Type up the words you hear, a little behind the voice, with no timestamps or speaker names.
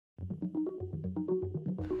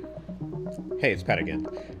Hey, it's Pat again.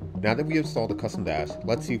 Now that we installed the custom dash,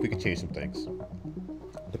 let's see if we can change some things.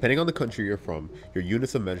 Depending on the country you're from, your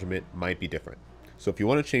units of measurement might be different. So if you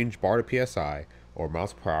want to change bar to PSI or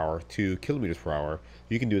miles per hour to kilometers per hour,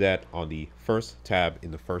 you can do that on the first tab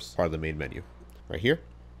in the first part of the main menu. Right here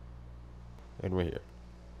and right here.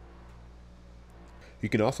 You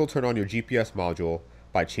can also turn on your GPS module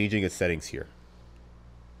by changing its settings here.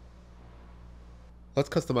 Let's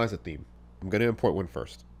customize a theme. I'm going to import one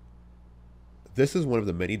first. This is one of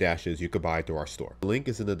the many dashes you could buy through our store. The link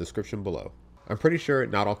is in the description below. I'm pretty sure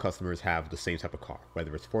not all customers have the same type of car,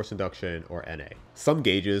 whether it's forced induction or NA. Some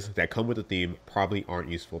gauges that come with the theme probably aren't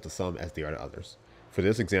useful to some as they are to others. For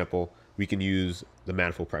this example, we can use the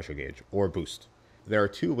manifold pressure gauge or boost. There are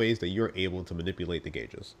two ways that you're able to manipulate the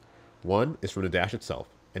gauges. One is from the dash itself,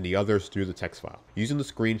 and the other is through the text file. Using the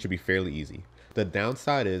screen should be fairly easy. The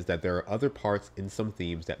downside is that there are other parts in some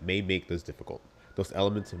themes that may make this difficult. Those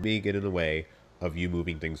elements may get in the way of you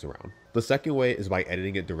moving things around. The second way is by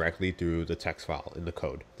editing it directly through the text file in the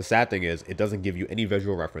code. The sad thing is it doesn't give you any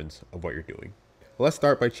visual reference of what you're doing. Let's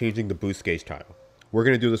start by changing the boost gauge title. We're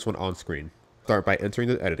going to do this one on screen. Start by entering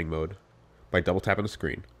the editing mode, by double tapping the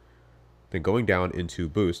screen, then going down into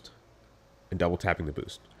boost and double tapping the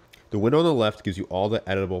boost. The window on the left gives you all the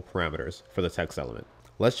editable parameters for the text element.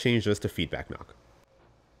 Let's change this to feedback knock.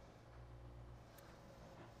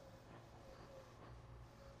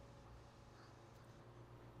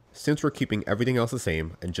 Since we're keeping everything else the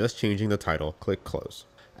same and just changing the title, click close.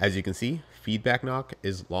 As you can see, feedback knock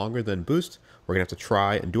is longer than boost. We're gonna have to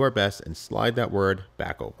try and do our best and slide that word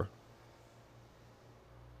back over.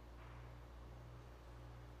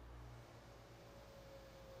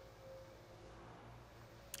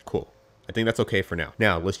 Cool. I think that's okay for now.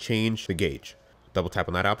 Now let's change the gauge. Double tap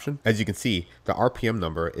on that option. As you can see, the RPM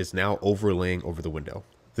number is now overlaying over the window.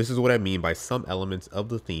 This is what I mean by some elements of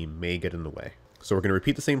the theme may get in the way. So we're going to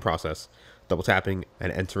repeat the same process, double tapping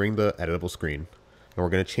and entering the editable screen. And we're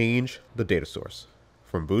going to change the data source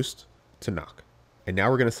from boost to knock. And now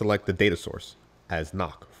we're going to select the data source as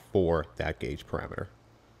knock for that gauge parameter.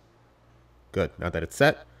 Good. Now that it's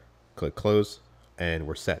set, click close and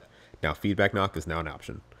we're set. Now feedback knock is now an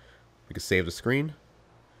option. We can save the screen.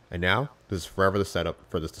 And now this is forever the setup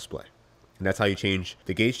for this display. And that's how you change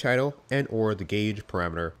the gauge title and or the gauge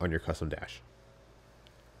parameter on your custom dash.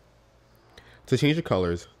 To change the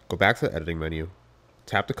colors, go back to the editing menu,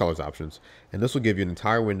 tap the colors options, and this will give you an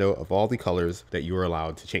entire window of all the colors that you are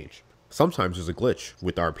allowed to change. Sometimes there's a glitch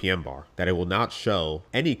with the RPM bar that it will not show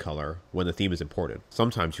any color when the theme is imported.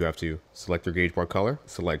 Sometimes you have to select your gauge bar color,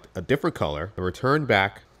 select a different color, and return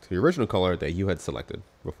back to the original color that you had selected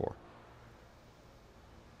before.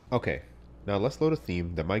 Okay, now let's load a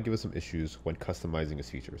theme that might give us some issues when customizing its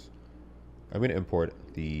features. I'm going to import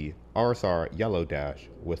the RSR yellow dash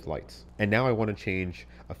with lights. And now I want to change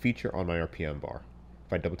a feature on my RPM bar.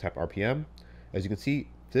 If I double tap RPM, as you can see,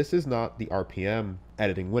 this is not the RPM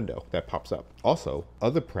editing window that pops up. Also,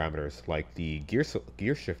 other parameters like the gear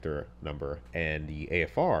shifter number and the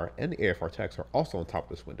AFR text are also on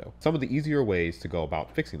top of this window. Some of the easier ways to go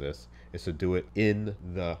about fixing this is to do it in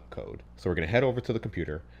the code. So we're going to head over to the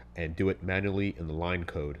computer and do it manually in the line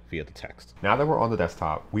code via the text. Now that we're on the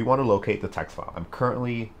desktop, we want to locate the text file. I'm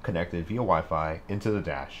currently connected via Wi-Fi into the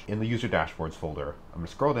dash. In the user dashboards folder, I'm going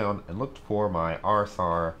to scroll down and look for my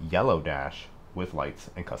RSR yellow dash with lights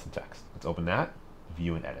and custom text. Let's open that,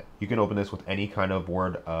 view and edit. You can open this with any kind of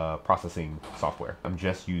word processing software. I'm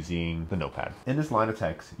just using the notepad. In this line of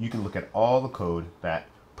text, you can look at all the code that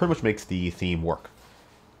pretty much makes the theme work.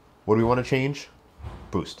 What do we want to change?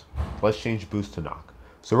 Boost. Let's change boost to knock.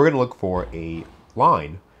 So we're going to look for a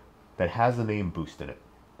line that has the name boost in it.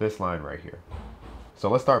 This line right here.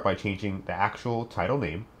 So let's start by changing the actual title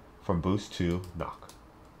name from boost to knock.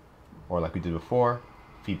 Or like we did before,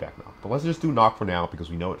 feedback knock. But let's just do knock for now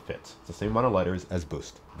because we know it fits. It's the same amount of letters as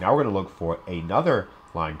boost. Now we're going to look for another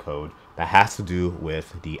line code that has to do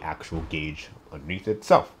with the actual gauge underneath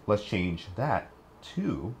itself. Let's change that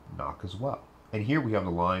to knock as well. And here we have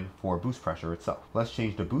the line for boost pressure itself. Let's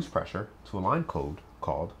change the boost pressure to a line code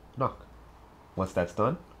called knock. Once that's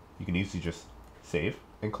done, you can easily just save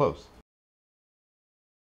and close.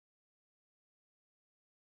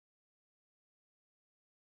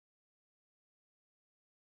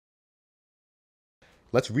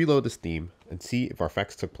 Let's reload this theme and see if our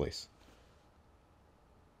effects took place.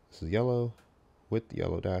 This is yellow with the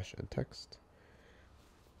yellow dash and text.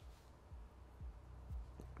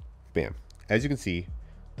 Bam. As you can see,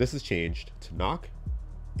 this is changed to knock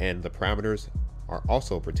and the parameters are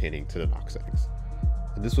also pertaining to the knock settings.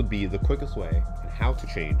 And this would be the quickest way in how to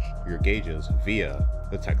change your gauges via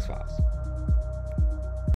the text files.